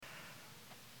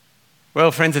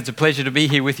Well, friends, it's a pleasure to be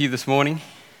here with you this morning.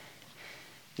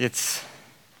 It's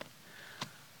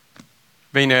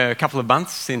been a couple of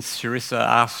months since Charissa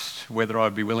asked whether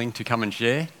I'd be willing to come and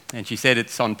share, and she said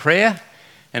it's on prayer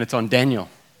and it's on Daniel.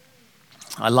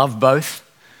 I love both.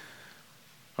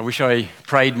 I wish I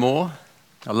prayed more.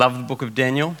 I love the book of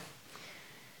Daniel.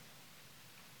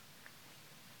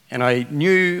 And I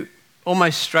knew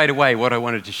almost straight away what I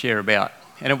wanted to share about,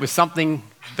 and it was something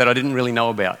that I didn't really know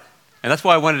about. And that's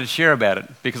why I wanted to share about it,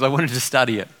 because I wanted to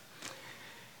study it.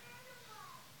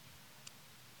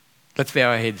 Let's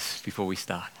bow our heads before we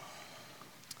start.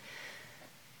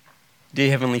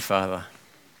 Dear Heavenly Father,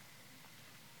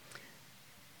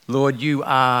 Lord, you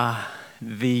are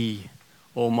the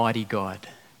Almighty God,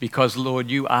 because,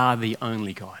 Lord, you are the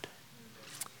only God.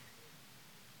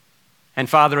 And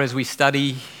Father, as we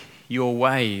study your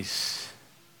ways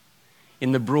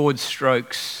in the broad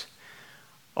strokes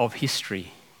of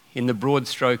history, in the broad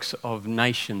strokes of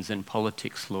nations and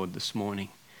politics, Lord, this morning.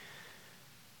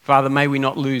 Father, may we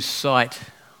not lose sight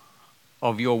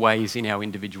of your ways in our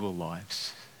individual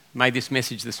lives. May this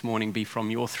message this morning be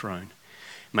from your throne.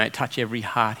 May it touch every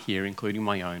heart here, including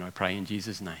my own, I pray in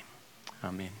Jesus' name.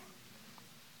 Amen.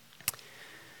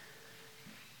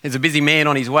 There's a busy man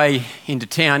on his way into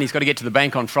town. He's got to get to the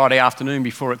bank on Friday afternoon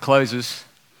before it closes.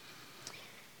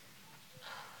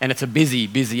 And it's a busy,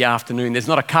 busy afternoon. There's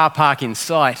not a car park in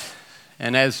sight.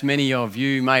 And as many of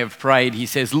you may have prayed, he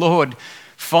says, Lord,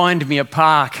 find me a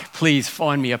park. Please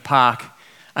find me a park.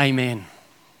 Amen.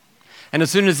 And as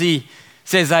soon as he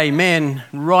says amen,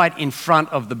 right in front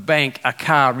of the bank, a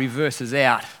car reverses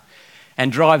out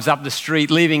and drives up the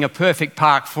street, leaving a perfect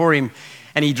park for him.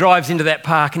 And he drives into that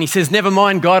park and he says, never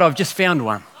mind, God, I've just found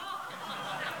one.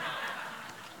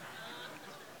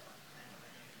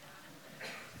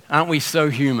 Aren't we so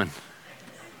human?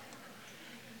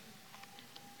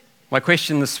 My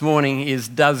question this morning is,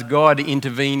 does God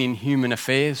intervene in human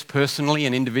affairs personally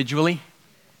and individually?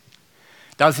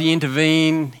 Does he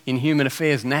intervene in human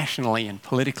affairs nationally and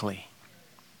politically?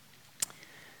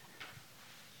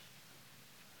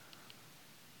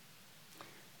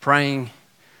 Praying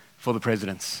for the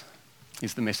presidents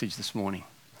is the message this morning.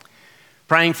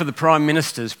 Praying for the prime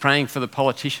ministers, praying for the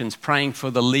politicians, praying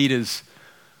for the leaders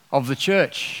of the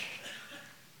church,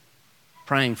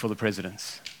 praying for the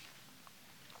presidents.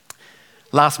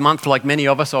 Last month, like many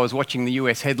of us, I was watching the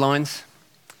US headlines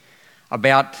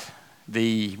about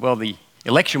the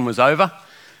election was over,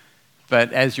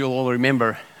 but as you'll all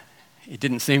remember, it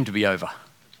didn't seem to be over.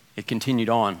 It continued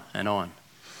on and on.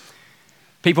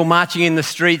 People marching in the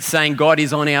streets saying, God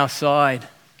is on our side.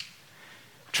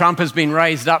 Trump has been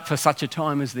raised up for such a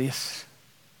time as this.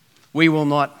 We will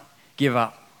not give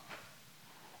up.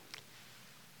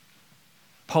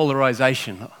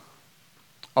 Polarization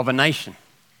of a nation.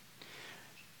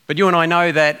 But you and I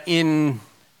know that in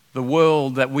the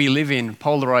world that we live in,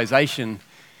 polarization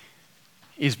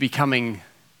is becoming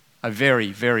a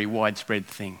very, very widespread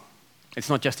thing. It's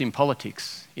not just in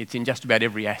politics, it's in just about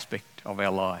every aspect of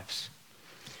our lives.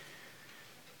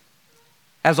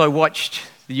 As I watched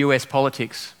the US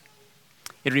politics,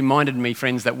 it reminded me,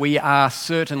 friends, that we are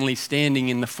certainly standing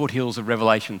in the foothills of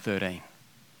Revelation 13.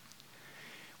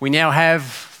 We now have,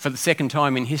 for the second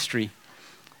time in history,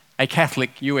 a Catholic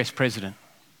US president.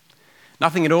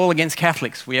 Nothing at all against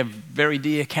Catholics. We have very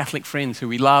dear Catholic friends who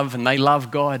we love, and they love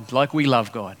God like we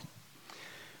love God.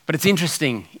 But it's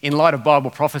interesting, in light of Bible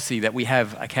prophecy, that we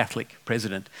have a Catholic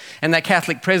president. And that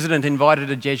Catholic president invited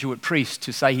a Jesuit priest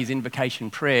to say his invocation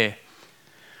prayer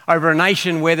over a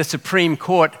nation where the Supreme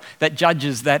Court that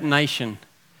judges that nation,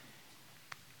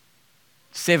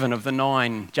 7 of the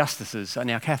 9 justices are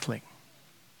now Catholic.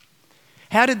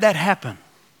 How did that happen?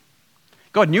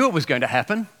 God knew it was going to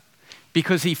happen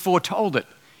because he foretold it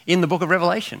in the book of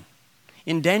Revelation,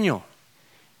 in Daniel,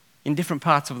 in different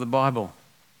parts of the Bible.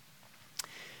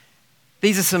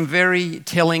 These are some very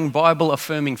telling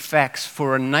Bible-affirming facts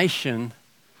for a nation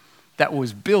that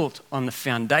was built on the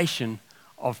foundation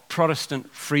of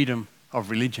Protestant freedom of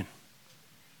religion.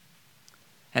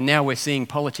 And now we're seeing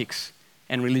politics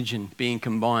and religion being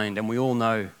combined, and we all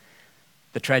know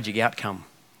the tragic outcome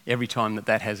every time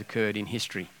that has occurred in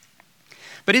history.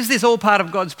 But is this all part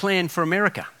of God's plan for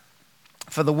America,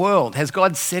 for the world? Has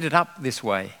God set it up this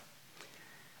way?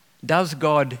 Does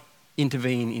God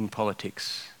intervene in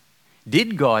politics?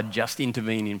 Did God just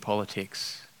intervene in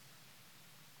politics?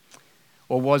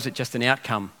 Or was it just an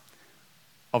outcome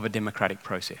of a democratic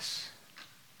process?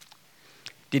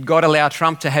 Did God allow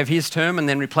Trump to have his term and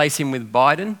then replace him with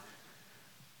Biden?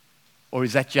 Or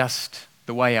is that just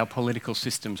the way our political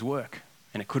systems work?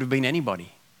 And it could have been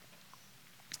anybody.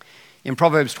 In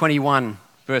Proverbs 21,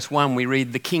 verse 1, we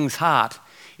read, "The king's heart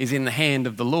is in the hand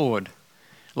of the Lord.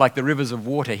 Like the rivers of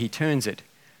water, he turns it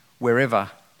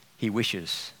wherever he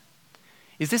wishes."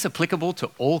 Is this applicable to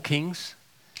all kings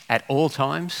at all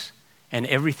times and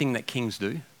everything that kings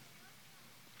do?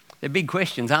 They're big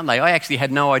questions, aren't they? I actually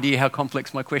had no idea how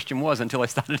complex my question was until I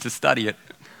started to study it.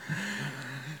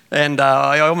 And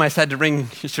I almost had to ring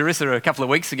Charissa a couple of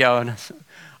weeks ago and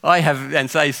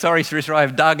say, "Sorry, Charissa, I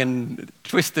have dug and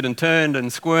twisted and turned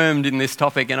and squirmed in this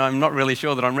topic, and I'm not really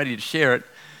sure that I'm ready to share it."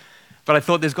 But I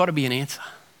thought there's got to be an answer.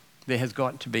 There has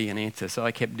got to be an answer, so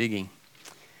I kept digging.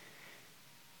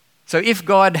 So if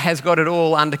God has got it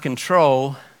all under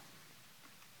control,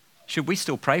 should we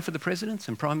still pray for the presidents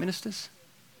and prime ministers?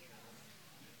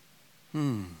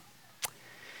 The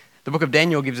book of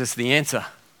Daniel gives us the answer,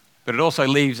 but it also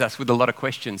leaves us with a lot of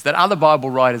questions that other Bible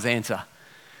writers answer.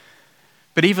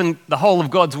 But even the whole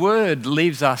of God's word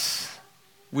leaves us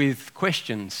with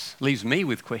questions, leaves me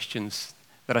with questions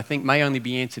that I think may only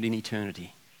be answered in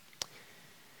eternity.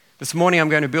 This morning I'm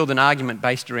going to build an argument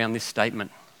based around this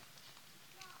statement.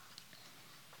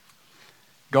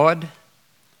 God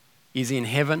is in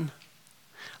heaven,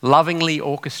 lovingly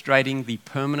orchestrating the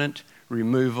permanent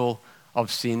removal of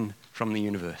sin from the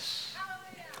universe.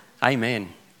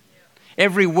 Amen.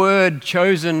 Every word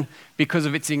chosen because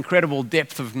of its incredible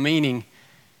depth of meaning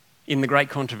in the great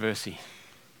controversy.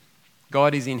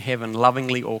 God is in heaven,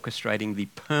 lovingly orchestrating the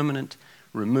permanent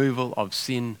removal of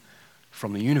sin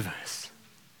from the universe.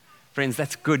 Friends,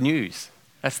 that's good news.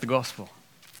 That's the gospel.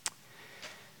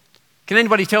 Can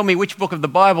anybody tell me which book of the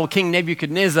Bible King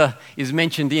Nebuchadnezzar is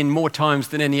mentioned in more times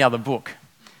than any other book?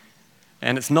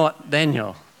 And it's not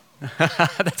Daniel.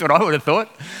 That's what I would have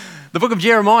thought. The book of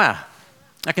Jeremiah,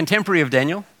 a contemporary of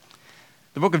Daniel.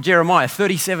 The book of Jeremiah,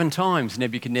 37 times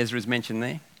Nebuchadnezzar is mentioned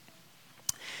there.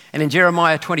 And in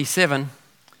Jeremiah 27,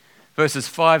 verses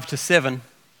 5 to 7,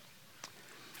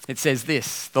 it says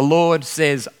this: "The Lord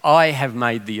says, I have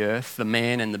made the earth, the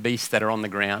man and the beast that are on the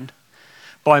ground,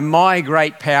 by my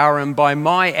great power and by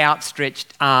my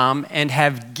outstretched arm, and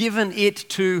have given it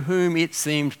to whom it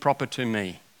seemed proper to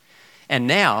me. And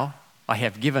now I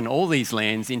have given all these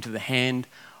lands into the hand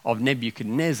of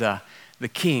Nebuchadnezzar, the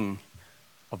king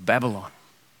of Babylon."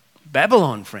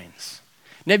 Babylon, friends.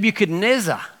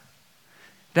 Nebuchadnezzar,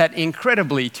 that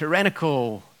incredibly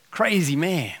tyrannical, crazy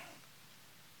man,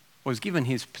 was given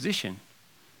his position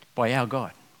by our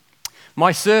God.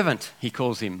 "My servant," he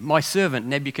calls him, "my servant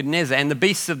Nebuchadnezzar, and the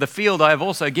beasts of the field I have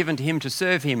also given to him to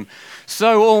serve him.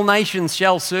 So all nations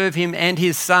shall serve him, and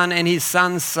his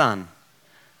son's son,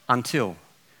 until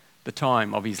the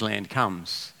time of his land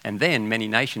comes. And then many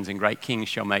nations and great kings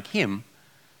shall make him,"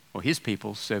 or his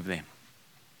people, "serve them."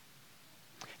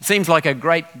 It seems like a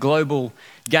great global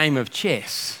game of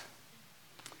chess,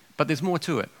 but there's more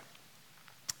to it.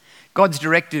 God's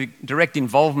direct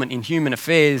involvement in human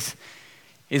affairs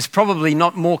is probably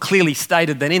not more clearly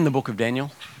stated than in the book of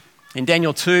Daniel. In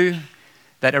Daniel 2,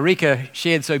 that Erika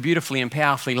shared so beautifully and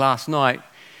powerfully last night,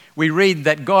 we read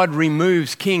that God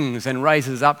removes kings and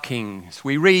raises up kings.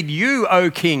 We read, "You,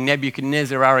 O King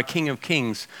Nebuchadnezzar, are a king of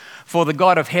kings, for the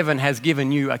God of heaven has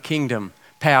given you a kingdom,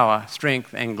 power,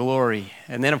 strength, and glory."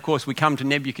 And then, of course, we come to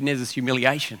Nebuchadnezzar's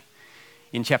humiliation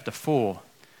in chapter 4.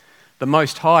 "The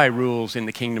Most High rules in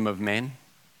the kingdom of men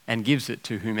and gives it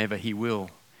to whomever he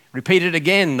will." Repeated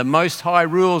again, "The Most High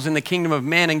rules in the kingdom of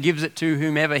men and gives it to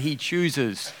whomever he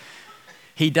chooses.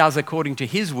 He does according to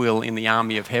his will in the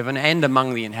army of heaven and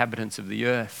among the inhabitants of the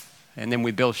earth." And then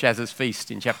with Belshazzar's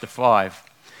feast in chapter 5,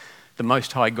 "The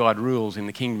Most High God rules in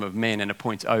the kingdom of men and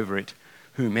appoints over it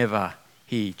whomever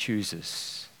he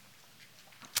chooses."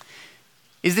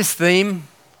 Is this theme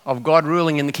of God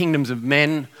ruling in the kingdoms of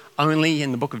men only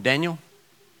in the book of Daniel?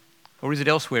 Or is it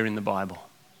elsewhere in the Bible?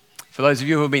 For those of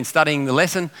you who have been studying the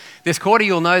lesson this quarter,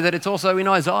 you'll know that it's also in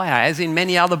Isaiah, as in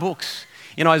many other books.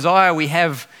 In Isaiah, we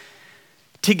have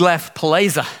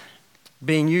Tiglath-Pileser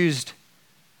being used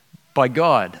by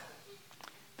God,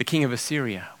 the king of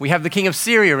Assyria. We have the king of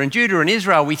Syria and Judah and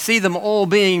Israel. We see them all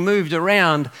being moved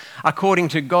around according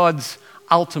to God's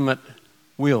ultimate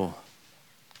will.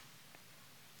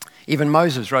 Even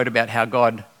Moses wrote about how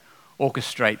God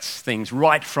orchestrates things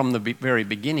right from the very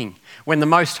beginning. When the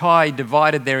Most High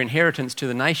divided their inheritance to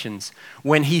the nations,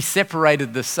 when he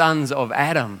separated the sons of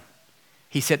Adam,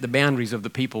 he set the boundaries of the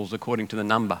peoples according to the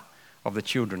number of the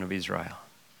children of Israel.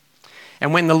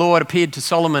 And when the Lord appeared to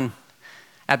Solomon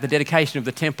at the dedication of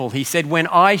the temple, he said, "When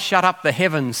I shut up the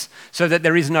heavens so that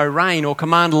there is no rain, or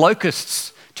command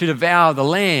locusts to devour the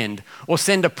land, or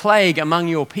send a plague among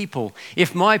your people,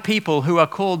 if my people who are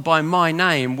called by my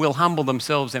name will humble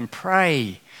themselves and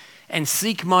pray and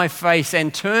seek my face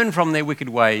and turn from their wicked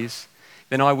ways,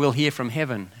 then I will hear from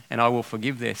heaven and I will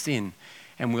forgive their sin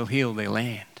and will heal their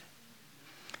land.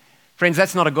 Friends,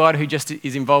 that's not a God who just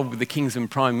is involved with the kings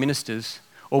and prime ministers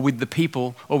or with the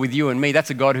people or with you and me. That's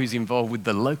a God who's involved with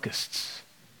the locusts,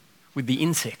 with the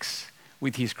insects,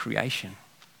 with his creation.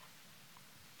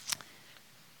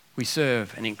 We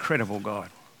serve an incredible God.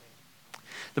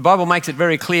 The Bible makes it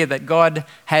very clear that God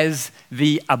has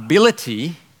the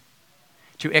ability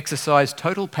to exercise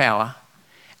total power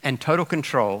and total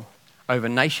control over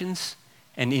nations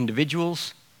and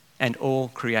individuals and all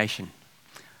creation.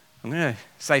 I'm going to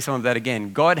say some of that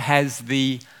again. God has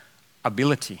the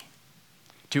ability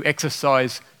to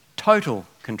exercise total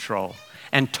control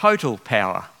and total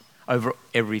power over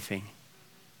everything.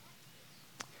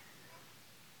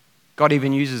 God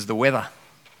even uses the weather.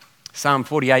 Psalm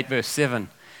 48 verse 7,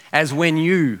 as when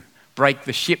you break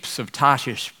the ships of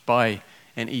Tarshish by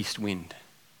an east wind.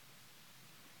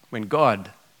 When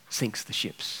God sinks the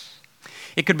ships.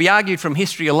 It could be argued from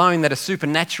history alone that a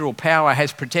supernatural power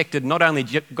has protected not only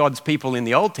God's people in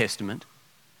the Old Testament,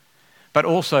 but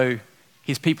also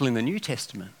his people in the New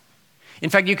Testament. In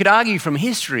fact, you could argue from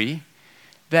history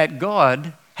that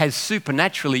God has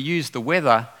supernaturally used the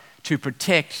weather to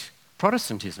protect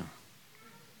Protestantism.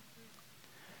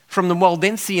 From the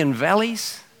Waldensian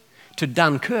valleys to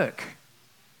Dunkirk,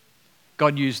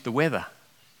 God used the weather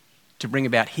to bring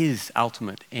about his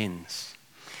ultimate ends.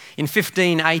 In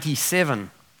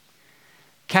 1587,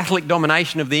 Catholic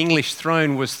domination of the English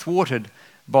throne was thwarted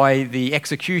by the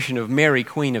execution of Mary,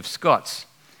 Queen of Scots.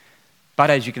 But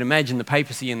as you can imagine, the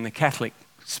papacy and the Catholic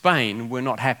Spain were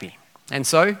not happy. And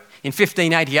so, in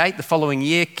 1588, the following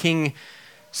year, King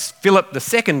Philip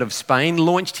II of Spain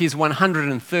launched his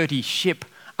 130-ship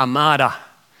armada,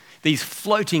 these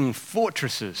floating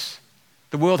fortresses.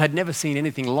 The world had never seen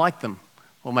anything like them,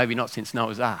 or maybe not since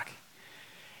Noah's Ark.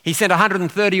 He sent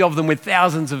 130 of them with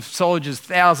thousands of soldiers,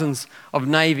 thousands of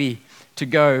navy to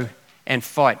go and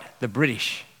fight the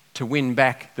British, to win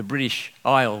back the British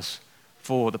Isles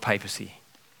for the papacy.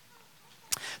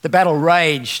 The battle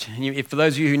raged, and for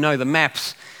those of you who know the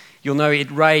maps, you'll know it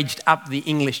raged up the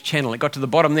English Channel. It got to the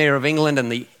bottom there of England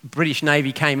and the British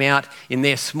Navy came out in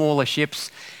their smaller ships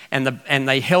and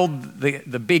they held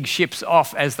the big ships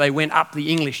off as they went up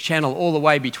the English Channel all the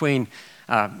way between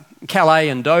Calais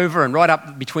and Dover and right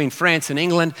up between France and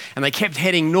England, and they kept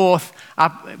heading north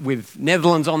up with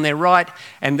Netherlands on their right,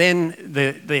 and then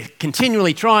they're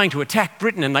continually trying to attack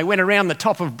Britain, and they went around the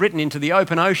top of Britain into the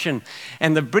open ocean,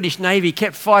 and the British Navy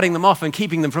kept fighting them off and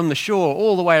keeping them from the shore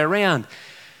all the way around.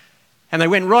 And they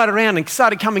went right around and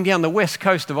started coming down the west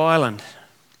coast of Ireland.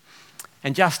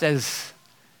 And just as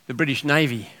the British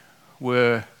Navy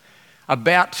were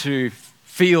about to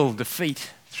feel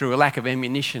defeat through a lack of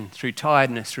ammunition, through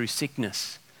tiredness, through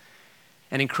sickness,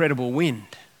 an incredible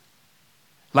wind,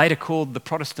 later called the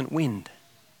Protestant wind,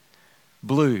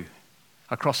 blew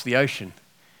across the ocean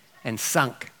and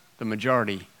sunk the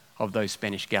majority of those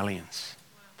Spanish galleons,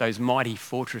 those mighty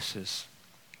fortresses.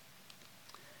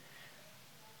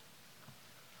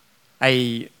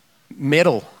 A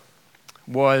medal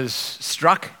was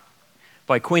struck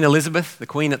by Queen Elizabeth, the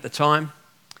Queen at the time,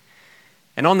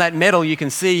 and on that medal you can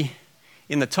see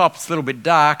in the top, it's a little bit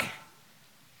dark.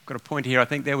 I've got a point here, I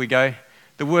think. There we go.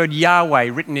 The word Yahweh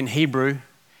written in Hebrew,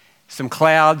 some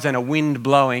clouds and a wind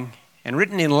blowing, and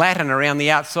written in Latin around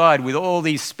the outside with all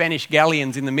these Spanish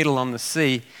galleons in the middle on the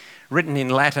sea. Written in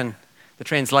Latin, the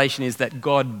translation is that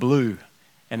God blew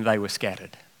and they were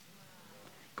scattered.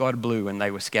 God blew and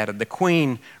they were scattered. The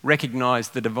Queen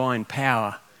recognised the divine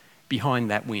power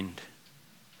behind that wind,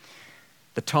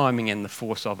 the timing and the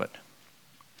force of it.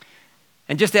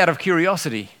 And just out of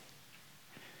curiosity,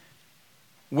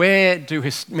 where do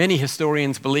many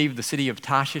historians believe the city of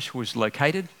Tarshish was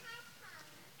located?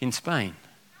 In Spain.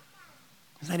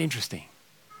 Isn't that interesting?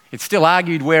 It's still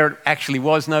argued where it actually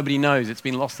was. Nobody knows. It's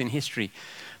been lost in history.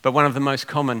 But one of the most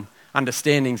common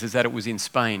understandings is that it was in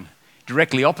Spain,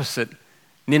 directly opposite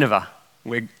Nineveh,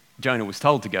 where Jonah was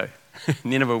told to go.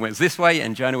 Nineveh went this way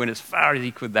and Jonah went as far as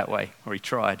he could that way, or he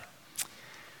tried.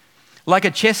 Like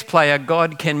a chess player,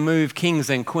 God can move kings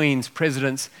and queens,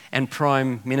 presidents and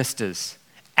prime ministers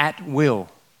at will,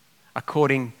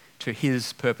 according to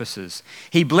his purposes.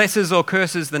 He blesses or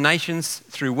curses the nations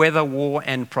through weather, war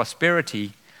and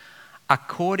prosperity,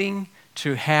 according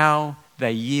to how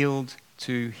they yield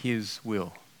to his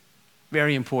will.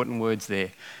 Very important words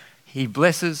there. He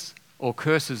blesses or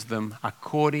curses them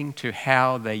according to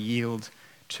how they yield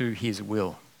to his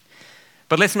will.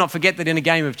 But let's not forget that in a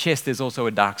game of chess, there's also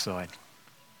a dark side.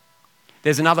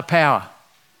 There's another power,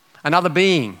 another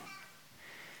being,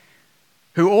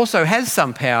 who also has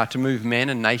some power to move men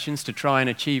and nations to try and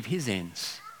achieve his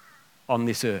ends on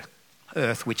this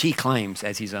earth, which he claims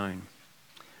as his own.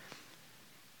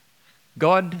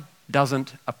 God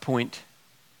doesn't appoint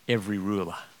every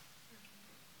ruler.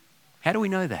 How do we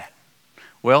know that?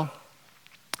 Well,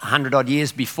 100 odd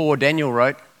years before Daniel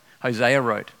wrote, Hosea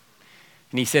wrote,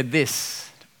 and he said this,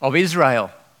 of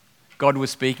Israel, God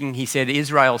was speaking, he said,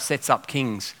 Israel sets up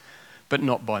kings, but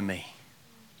not by me.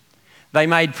 They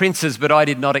made princes, but I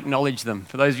did not acknowledge them.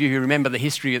 For those of you who remember the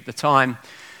history at the time,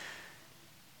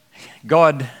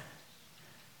 God,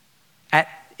 at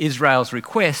Israel's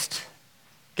request,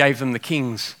 gave them the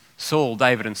kings Saul,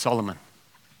 David and Solomon.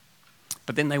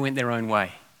 But then they went their own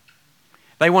way.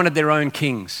 They wanted their own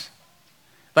kings.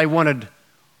 They wanted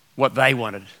what they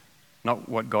wanted, not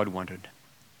what God wanted.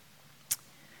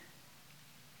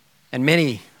 And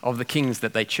many of the kings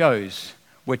that they chose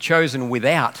were chosen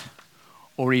without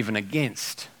or even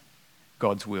against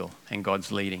God's will and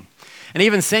God's leading. And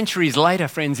even centuries later,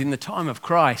 friends, in the time of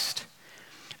Christ,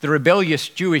 the rebellious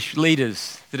Jewish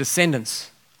leaders, the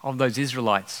descendants of those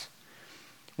Israelites,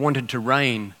 wanted to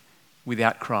reign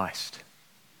without Christ.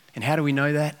 And how do we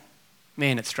know that?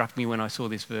 Man, it struck me when I saw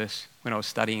this verse, when I was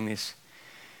studying this.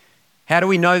 How do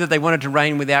we know that they wanted to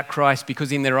reign without Christ?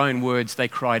 Because in their own words, they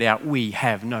cried out, "We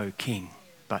have no king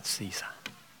but Caesar."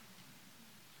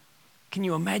 Can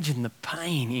you imagine the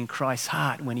pain in Christ's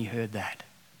heart when he heard that?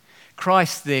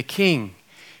 Christ, their king,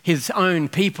 his own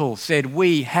people said,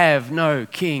 "We have no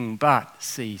king but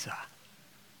Caesar."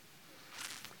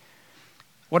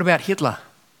 What about Hitler?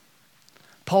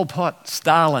 Pol Pot,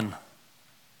 Stalin?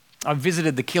 I've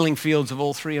visited the killing fields of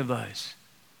all three of those.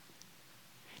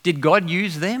 Did God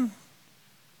use them?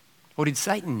 Or did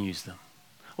Satan use them?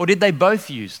 Or did they both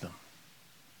use them?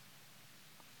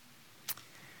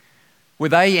 Were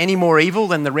they any more evil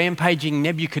than the rampaging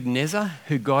Nebuchadnezzar,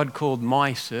 who God called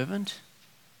my servant?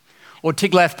 Or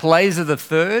Tiglath-Pileser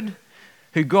III,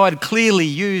 who God clearly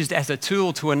used as a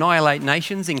tool to annihilate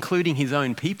nations, including his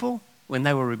own people, when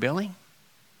they were rebelling?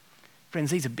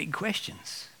 Friends, these are big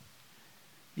questions.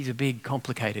 These are big,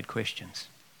 complicated questions.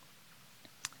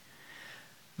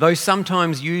 Though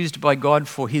sometimes used by God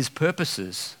for his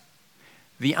purposes,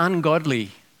 the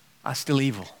ungodly are still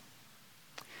evil.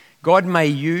 God may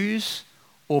use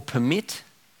or permit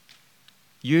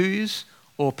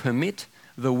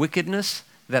the wickedness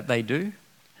that they do,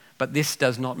 but this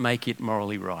does not make it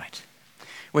morally right.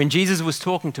 When Jesus was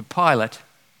talking to Pilate,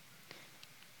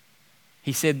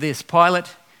 he said this,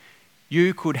 "Pilate,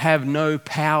 you could have no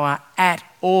power at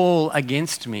all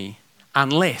against me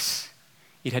unless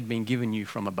it had been given you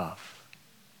from above."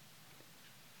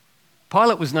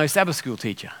 Pilate was no Sabbath school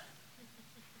teacher,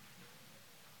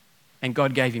 and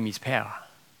God gave him his power.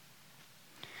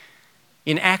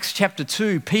 In Acts chapter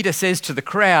 2, Peter says to the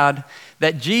crowd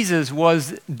that Jesus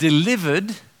was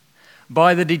delivered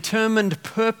by the determined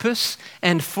purpose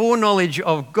and foreknowledge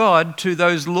of God to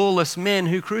those lawless men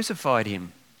who crucified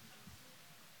him.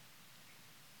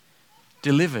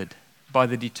 Delivered by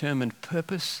the determined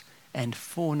purpose and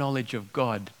foreknowledge of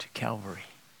God to Calvary.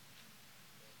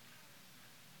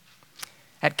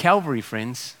 At Calvary,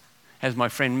 friends, as my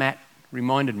friend Matt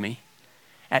reminded me,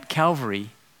 at Calvary,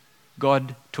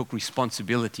 God took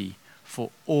responsibility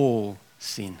for all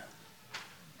sin.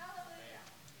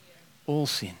 All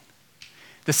sin.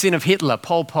 The sin of Hitler,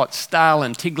 Pol Pot,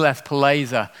 Stalin,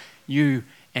 Tiglath-Pileser, you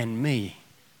and me.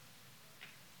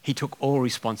 He took all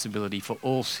responsibility for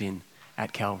all sin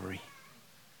at Calvary.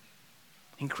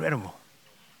 Incredible.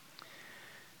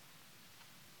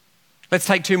 Let's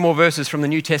take two more verses from the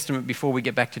New Testament before we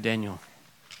get back to Daniel.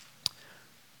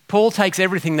 Paul takes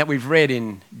everything that we've read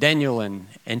in Daniel and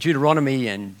Deuteronomy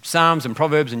and Psalms and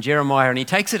Proverbs and Jeremiah, and he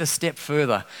takes it a step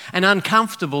further, an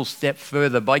uncomfortable step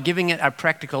further, by giving it a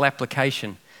practical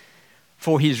application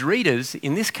for his readers,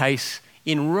 in this case,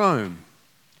 in Rome.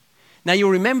 Now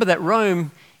you'll remember that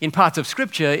Rome, in parts of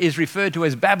Scripture, is referred to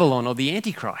as Babylon or the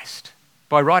Antichrist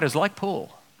by writers like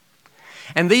Paul.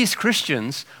 And these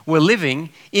Christians were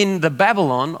living in the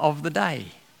Babylon of the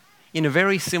day, in a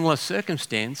very similar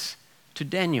circumstance to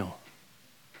Daniel.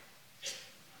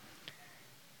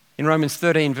 In Romans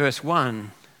 13 verse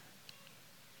 1,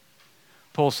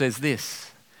 Paul says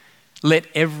this, "Let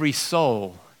every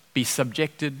soul be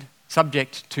subject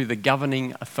to the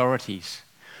governing authorities.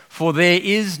 For there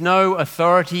is no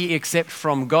authority except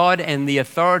from God, and the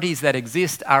authorities that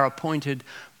exist are appointed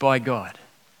by God."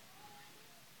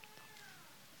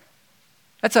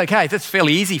 That's okay. That's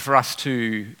fairly easy for us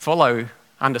to follow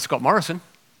under Scott Morrison.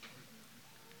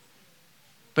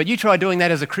 But you try doing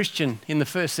that as a Christian in the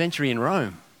first century in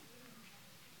Rome.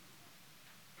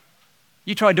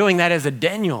 You try doing that as a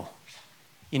Daniel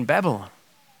in Babylon.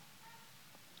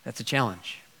 That's a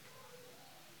challenge.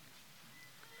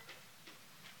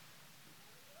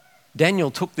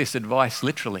 Daniel took this advice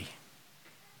literally.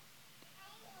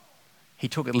 He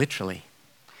took it literally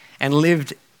and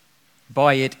lived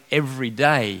by it every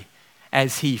day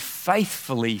as he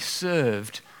faithfully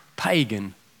served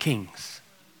pagan kings.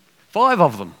 5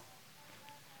 of them.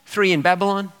 3 in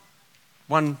Babylon,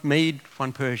 1 Mede,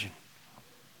 1 Persian.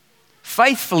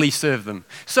 Faithfully served them.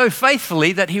 So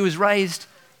faithfully that he was raised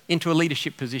into a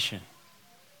leadership position.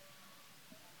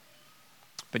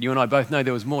 But you and I both know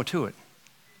there was more to it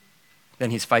than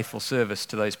his faithful service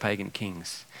to those pagan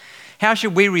kings. How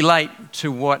should we relate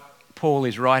to what Paul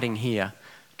is writing here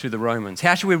to the Romans?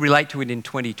 How should we relate to it in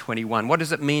 2021? What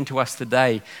does it mean to us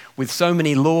today with so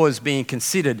many laws being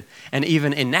considered and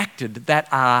even enacted that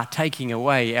are taking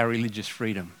away our religious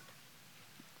freedom?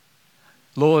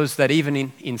 Laws that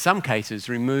even in some cases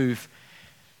remove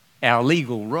our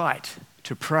legal right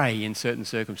to pray in certain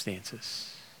circumstances.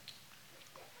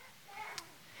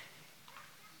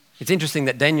 It's interesting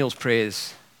that Daniel's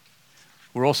prayers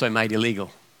were also made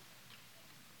illegal.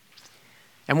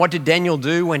 And what did Daniel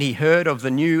do when he heard of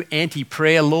the new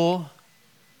anti-prayer law?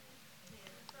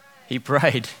 He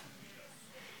prayed.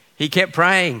 He kept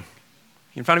praying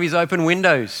in front of his open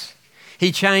windows.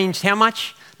 He changed how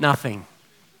much? Nothing.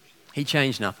 He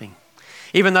changed nothing.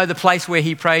 Even though the place where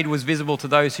he prayed was visible to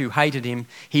those who hated him,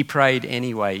 he prayed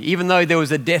anyway. Even though there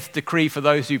was a death decree for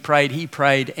those who prayed, he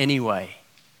prayed anyway.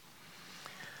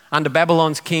 Under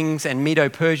Babylon's kings and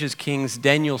Medo-Persia's kings,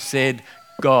 Daniel said,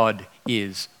 God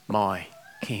is my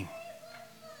king.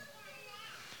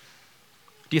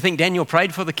 Do you think Daniel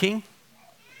prayed for the king?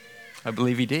 I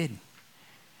believe he did.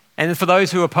 And for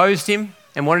those who opposed him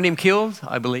and wanted him killed,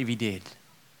 I believe he did.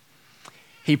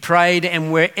 He prayed,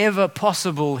 and wherever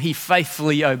possible, he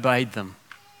faithfully obeyed them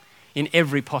in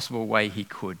every possible way he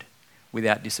could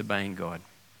without disobeying God.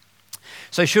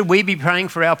 So should we be praying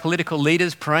for our political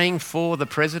leaders, praying for the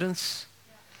presidents?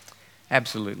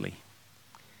 Absolutely.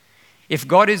 If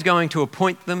God is going to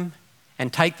appoint them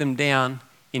and take them down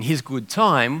in his good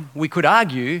time, we could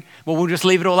argue, well, we'll just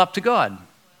leave it all up to God.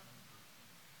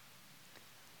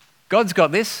 God's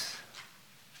got this,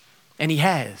 and he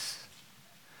has.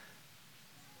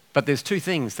 But there's 2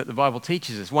 things that the Bible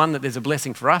teaches us. 1, that there's a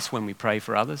blessing for us when we pray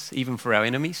for others, even for our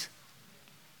enemies.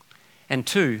 And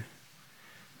 2,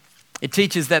 it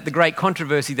teaches that the great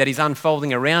controversy that is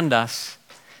unfolding around us,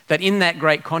 that in that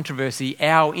great controversy,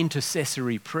 our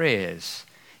intercessory prayers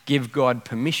give God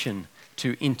permission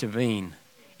to intervene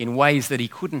in ways that he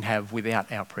couldn't have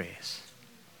without our prayers.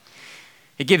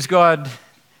 It gives God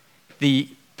the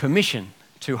permission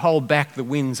to hold back the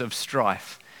winds of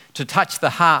strife, to touch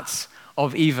the hearts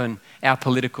of even our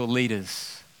political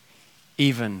leaders,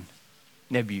 even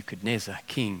Nebuchadnezzar,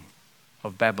 king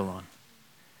of Babylon,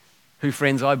 who,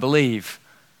 friends, I believe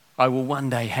I will one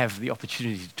day have the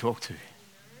opportunity to talk to.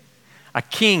 A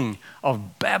king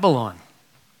of Babylon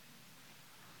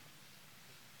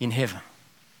in heaven.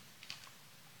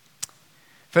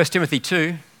 1 Timothy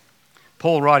 2,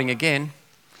 Paul writing again,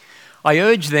 I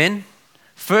urge then,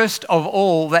 first of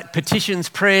all, that petitions,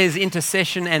 prayers,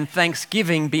 intercession, and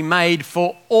thanksgiving be made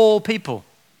for all people,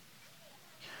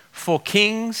 for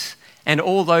kings and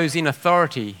all those in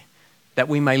authority, that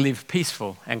we may live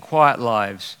peaceful and quiet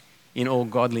lives in all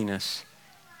godliness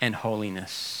and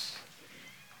holiness.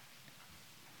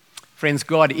 Friends,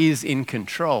 God is in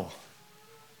control,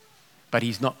 but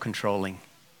he's not controlling.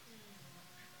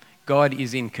 God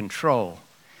is in control,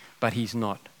 but he's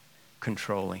not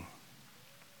controlling.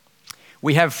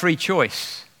 We have free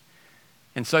choice,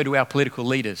 and so do our political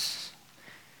leaders.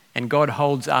 And God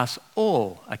holds us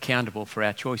all accountable for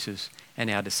our choices and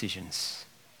our decisions.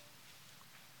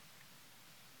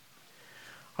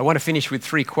 I want to finish with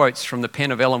 3 quotes from the pen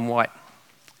of Ellen White,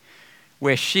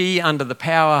 where she, under the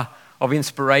power of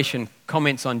inspiration,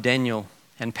 comments on Daniel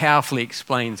and powerfully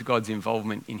explains God's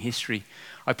involvement in history.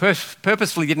 I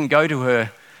purposefully didn't go to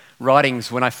her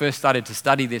writings when I first started to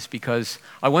study this because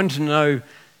I wanted to know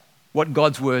what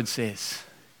God's word says.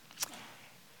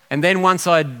 And then once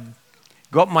I'd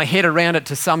got my head around it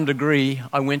to some degree,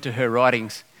 I went to her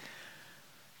writings.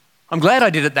 I'm glad I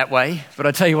did it that way, but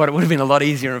I tell you what, it would have been a lot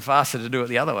easier and faster to do it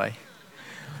the other way.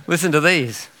 Listen to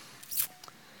these.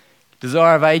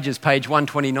 Desire of Ages, page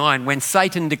 129. When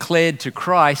Satan declared to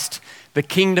Christ, the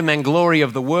kingdom and glory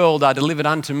of the world are delivered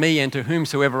unto me, and to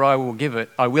whomsoever I will give it,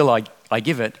 I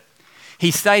give it.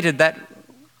 He stated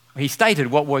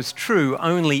what was true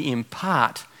only in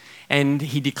part, and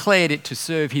he declared it to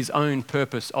serve his own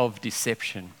purpose of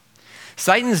deception.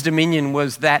 Satan's dominion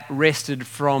was that wrested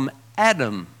from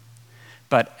Adam,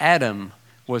 but Adam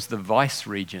was the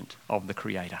vice-regent of the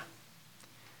Creator.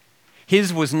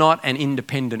 His was not an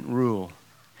independent rule.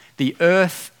 The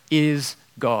earth is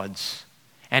God's,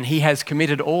 and he has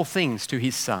committed all things to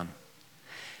his Son.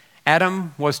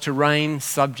 Adam was to reign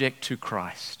subject to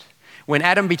Christ. When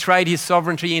Adam betrayed his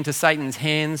sovereignty into Satan's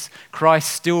hands,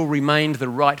 Christ still remained the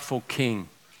rightful king.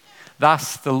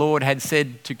 Thus, the Lord had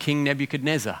said to King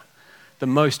Nebuchadnezzar, "The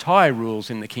Most High rules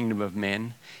in the kingdom of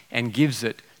men and gives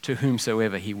it to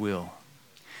whomsoever he will."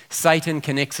 Satan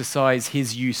can exercise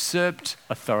his usurped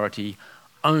authority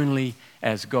only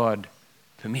as God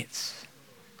permits.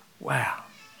 Wow.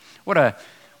 What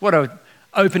a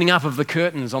opening up of the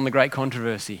curtains on the great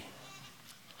controversy.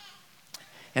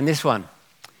 And this one,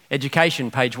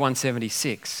 Education, page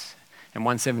 176 and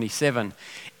 177.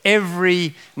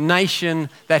 Every nation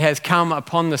that has come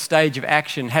upon the stage of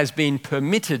action has been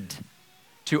permitted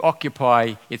to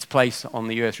occupy its place on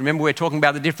the earth. Remember, we're talking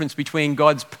about the difference between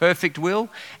God's perfect will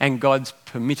and God's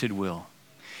permitted will.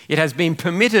 It has been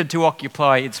permitted to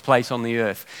occupy its place on the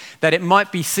earth, that it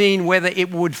might be seen whether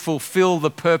it would fulfill the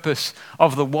purpose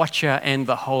of the Watcher and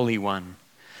the Holy One.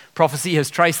 Prophecy has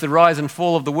traced the rise and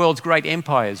fall of the world's great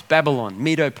empires, Babylon,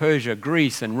 Medo-Persia,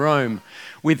 Greece and Rome.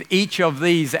 With each of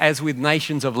these, as with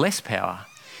nations of less power,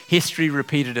 history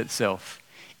repeated itself.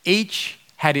 Each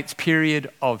had its period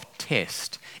of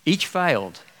test. Each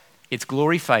failed, its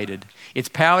glory faded, its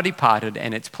power departed,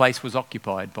 and its place was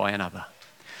occupied by another.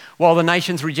 While the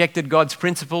nations rejected God's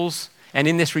principles and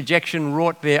in this rejection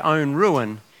wrought their own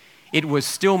ruin, it was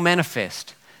still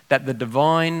manifest that the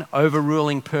divine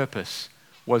overruling purpose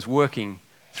was working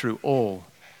through all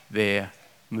their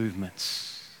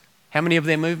movements. How many of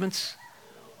their movements?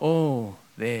 All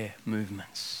their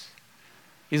movements.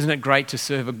 Isn't it great to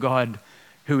serve a God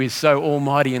who is so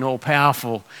almighty and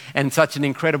all-powerful and such an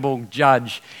incredible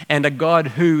judge, and a God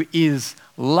who is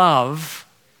love?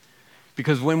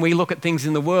 Because when we look at things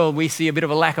in the world, we see a bit of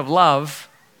a lack of love,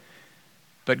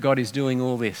 but God is doing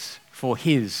all this for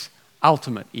his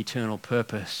ultimate eternal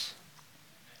purpose.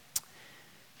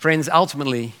 Friends,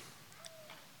 ultimately,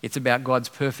 it's about God's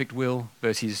perfect will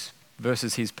versus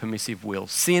his permissive will.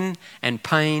 Sin and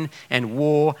pain and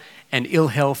war and ill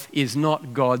health is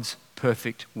not God's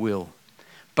perfect will,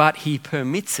 but he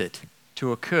permits it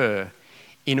to occur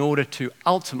in order to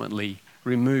ultimately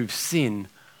remove sin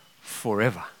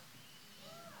forever.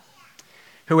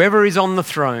 Whoever is on the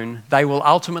throne, they will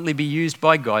ultimately be used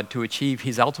by God to achieve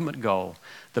his ultimate goal,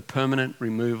 the permanent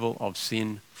removal of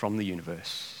sin from the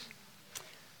universe.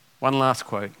 One last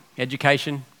quote,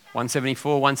 Education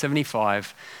 174,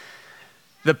 175.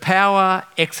 The power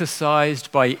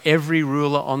exercised by every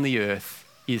ruler on the earth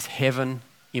is heaven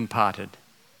imparted.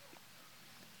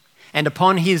 And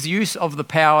upon his use of the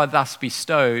power thus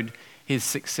bestowed, his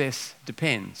success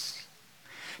depends.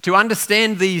 To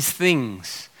understand these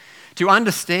things, to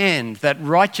understand that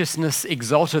righteousness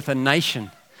exalteth a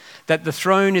nation, that the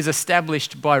throne is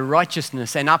established by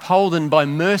righteousness and upholden by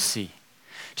mercy,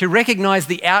 to recognize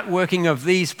the outworking of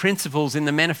these principles in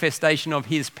the manifestation of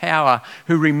his power,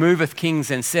 who removeth kings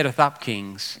and setteth up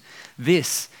kings.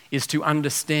 This is to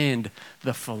understand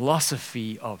the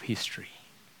philosophy of history.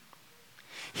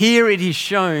 Here it is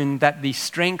shown that the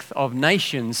strength of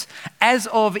nations, as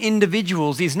of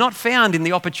individuals, is not found in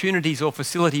the opportunities or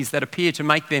facilities that appear to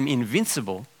make them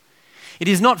invincible. It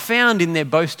is not found in their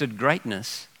boasted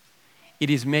greatness. It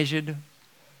is measured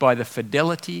by the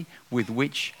fidelity with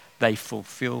which they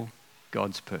fulfill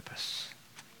God's purpose.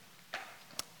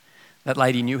 That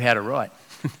lady knew how to write.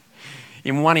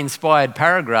 In one inspired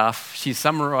paragraph, she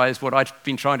summarized what I've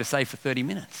been trying to say for 30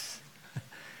 minutes.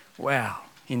 Wow,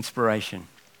 inspiration.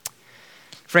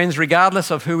 Friends,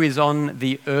 regardless of who is on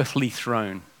the earthly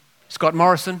throne, Scott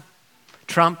Morrison,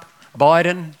 Trump,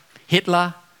 Biden,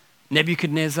 Hitler,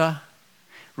 Nebuchadnezzar,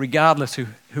 regardless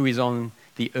who is on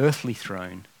the earthly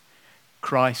throne,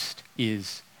 Christ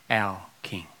is our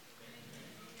King.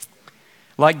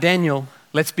 Like Daniel,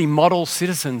 let's be model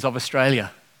citizens of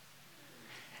Australia.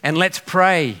 And let's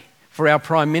pray for our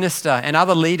Prime Minister and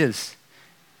other leaders.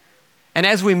 And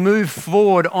as we move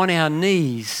forward on our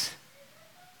knees,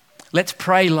 let's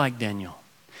pray like Daniel.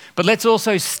 But let's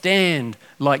also stand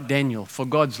like Daniel for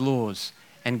God's laws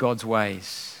and God's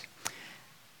ways.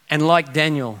 And like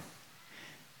Daniel,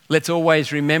 let's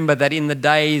always remember that in the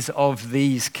days of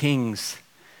these kings,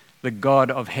 the God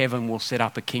of heaven will set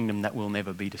up a kingdom that will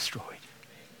never be destroyed.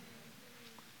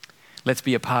 Let's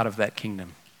be a part of that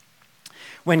kingdom.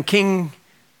 When King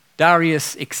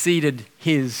Darius exceeded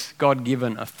his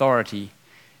God-given authority,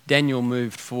 Daniel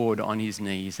moved forward on his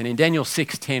knees. And in Daniel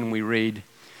 6:10 we read,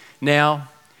 "Now,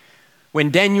 when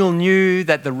Daniel knew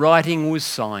that the writing was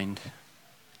signed,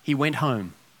 he went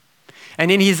home.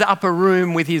 And in his upper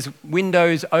room with his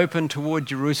windows open toward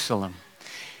Jerusalem,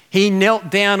 he knelt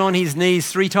down on his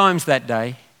knees 3 times that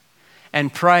day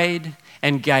and prayed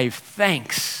and gave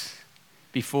thanks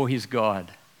before his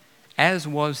God, as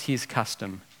was his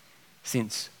custom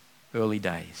since early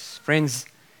days. Friends,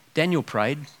 Daniel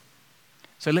prayed,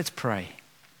 so let's pray.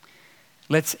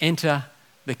 Let's enter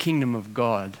the kingdom of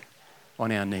God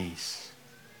on our knees.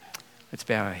 Let's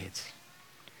bow our heads.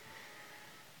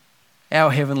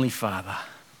 Our Heavenly Father,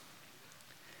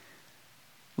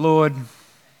 Lord,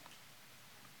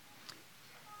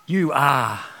 you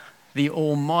are the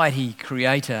Almighty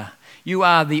Creator. You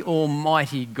are the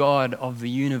Almighty God of the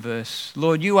universe.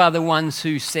 Lord, you are the ones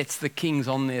who sets the kings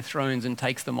on their thrones and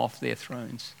takes them off their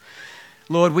thrones.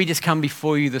 Lord, we just come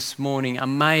before you this morning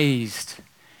amazed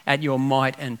at your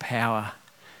might and power.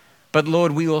 But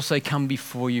Lord, we also come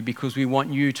before you because we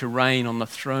want you to reign on the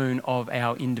throne of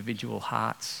our individual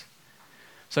hearts.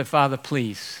 So Father,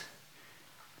 please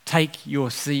take your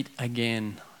seat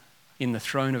again in the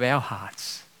throne of our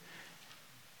hearts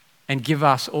and give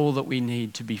us all that we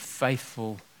need to be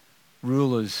faithful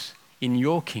rulers in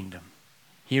your kingdom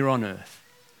here on earth,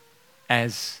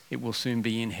 as it will soon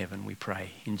be in heaven, we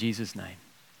pray. In Jesus' name,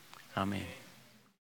 amen.